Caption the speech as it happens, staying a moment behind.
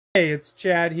Hey, it's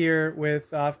Chad here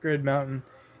with Off-Grid Mountain.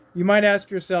 You might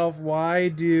ask yourself, why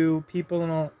do people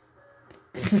in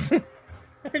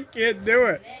I can't do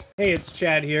it. Hey, it's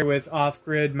Chad here with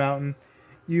Off-Grid Mountain.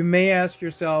 You may ask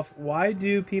yourself, why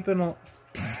do people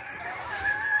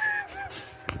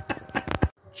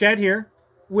Chad here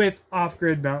with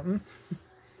Off-Grid Mountain.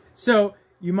 So,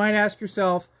 you might ask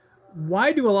yourself,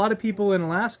 why do a lot of people in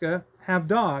Alaska have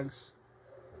dogs?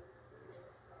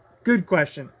 Good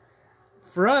question.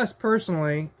 For us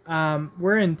personally,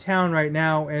 we're in town right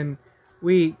now, and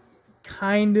we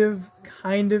kind of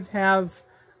have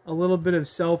a little bit of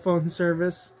cell phone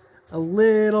service, a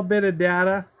little bit of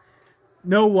data,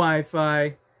 no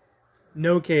Wi-Fi,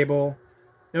 no cable,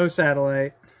 no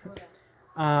satellite.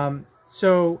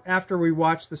 So after we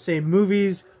watch the same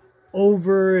movies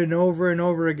over and over and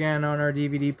over again on our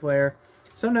DVD player,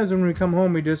 sometimes when we come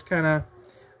home, we just kind of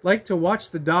like to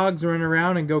watch the dogs run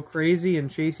around and go crazy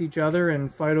and chase each other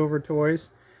and fight over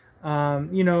toys.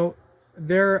 You know,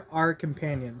 they're our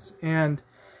companions. And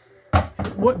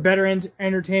what better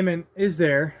entertainment is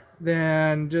there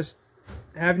than just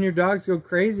having your dogs go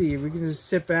crazy? We can just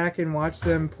sit back and watch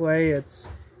them play. It's,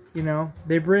 you know,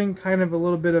 they bring kind of a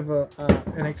little bit of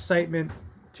an excitement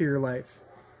to your life.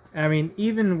 I mean,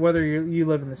 even whether you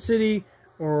live in the city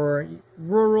or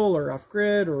rural or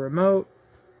off-grid or remote,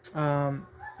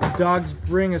 dogs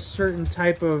bring a certain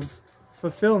type of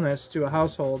fulfillment to a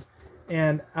household,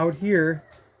 and out here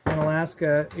in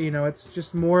Alaska, you know, it's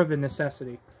just more of a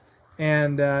necessity.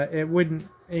 And it wouldn't,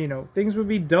 you know, things would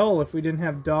be dull if we didn't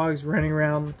have dogs running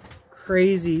around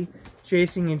crazy,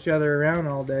 chasing each other around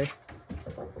all day.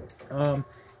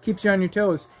 Keeps you on your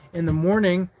toes. In the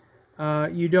morning,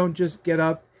 you don't just get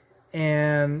up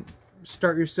and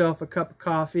start yourself a cup of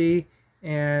coffee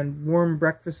and warm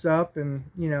breakfast up, and,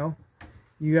 you know,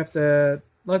 you have to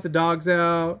let the dogs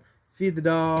out, feed the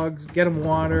dogs, get them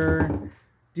water,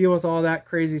 deal with all that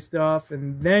crazy stuff,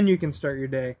 and then you can start your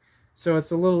day. So it's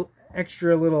a little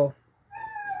extra little...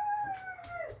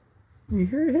 You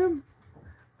hear him?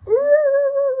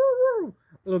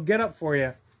 Little get up for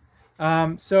you.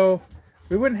 So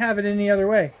we wouldn't have it any other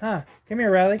way, huh? Come here,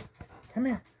 Riley. Come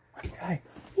here. Hi.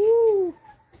 Woo.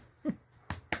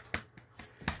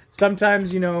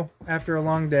 Sometimes, you know, after a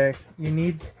long day, you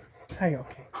need... Hi,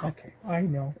 okay, I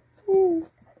know. Ooh.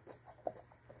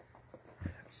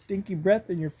 Stinky breath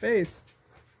in your face.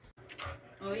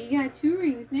 Oh, you got 2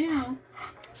 rings now.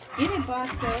 Get it,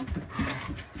 Bosco.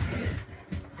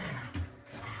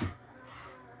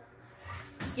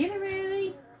 Get it,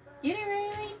 Riley. Get it,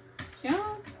 Riley.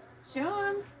 Show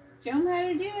him how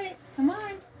to do it. Come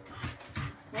on.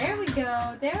 There we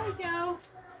go. There we go.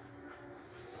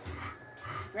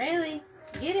 Riley,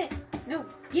 get it. No,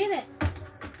 get it.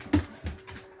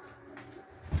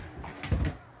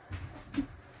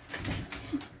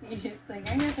 He's just like,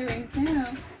 I got the rings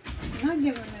now. I'm not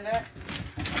giving it up.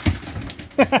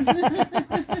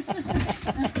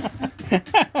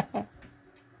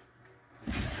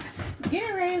 Get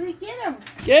it, Riley. Get him.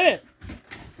 Get it.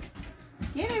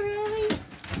 Get it, Riley.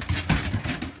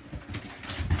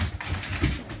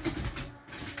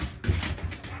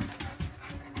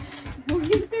 Go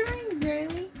get the rings,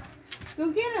 Riley.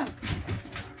 Go get them.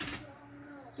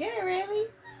 Get it, Riley.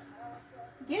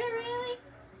 Get it, Riley.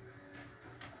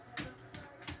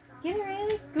 Get it,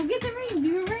 Riley. Go get the rings.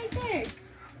 You were right there.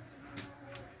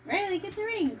 Riley, get the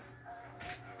rings.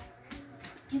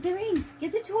 Get the rings.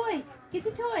 Get the toy. Get the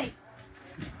toy.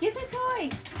 Get the toy.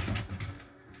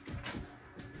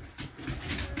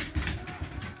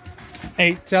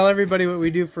 Hey, tell everybody what we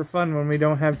do for fun when we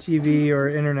don't have TV or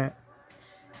internet.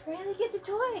 Riley, get the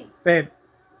toy. Babe.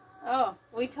 Oh,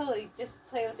 we totally just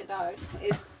play with the dogs.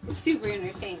 It's super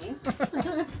entertaining.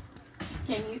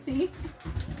 Can you see?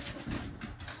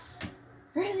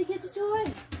 Riley, get the toy.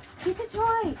 Get the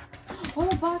toy. Oh,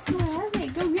 Bosco has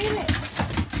it. Go get it.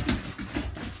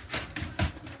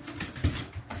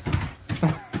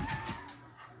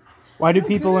 Why do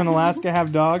people in Alaska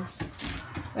have dogs?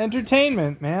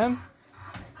 Entertainment, man.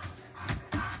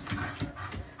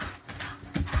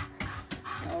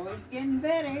 Oh, it's getting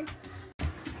better.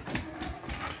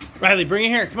 Riley, bring it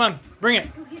here. Come on. Bring it.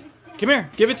 Come here.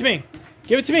 Give it to me.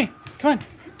 Give it to me. Come on.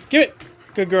 Give it.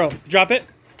 Good girl. Drop it.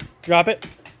 Drop it.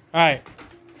 All right.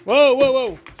 Whoa, whoa,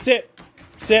 whoa. Sit.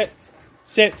 Sit.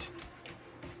 Sit.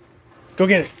 Go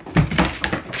get it.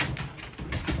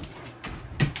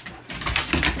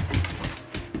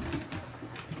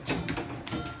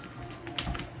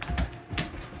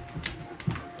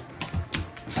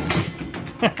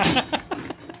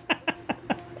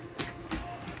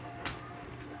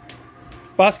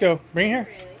 Bosco, bring it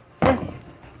here.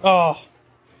 Oh,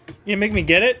 you gonna make me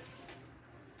get it?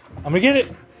 I'm gonna get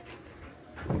it.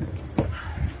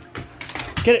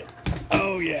 Get it.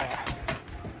 Oh yeah.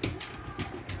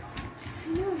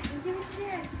 You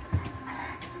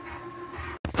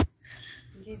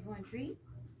guys want a treat?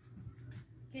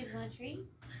 You guys want a treat?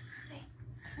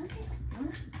 Okay.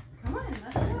 Come on,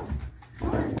 let's go.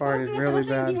 Farted really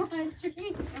bad. You want a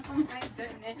treat? Oh my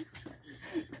goodness.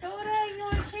 Coda, you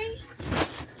want a treat?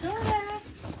 Coda.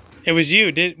 It was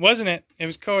you, wasn't it? It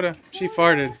was Coda. She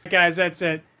farted. Guys, that's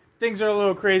it. Things are a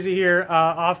little crazy here,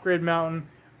 off-grid mountain.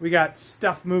 We got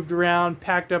stuff moved around,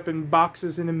 packed up in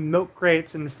boxes and in milk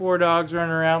crates, and 4 dogs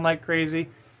running around like crazy.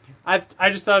 I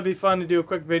just thought it'd be fun to do a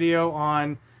quick video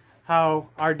on how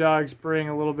our dogs bring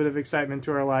a little bit of excitement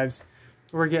to our lives.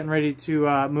 We're getting ready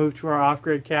to move to our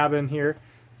off-grid cabin here,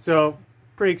 so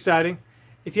pretty exciting.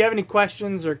 If you have any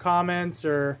questions or comments,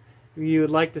 or you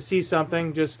would like to see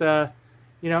something, just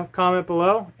you know, comment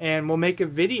below and we'll make a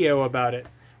video about it.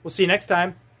 We'll see you next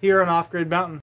time here on Off Grid Mountain.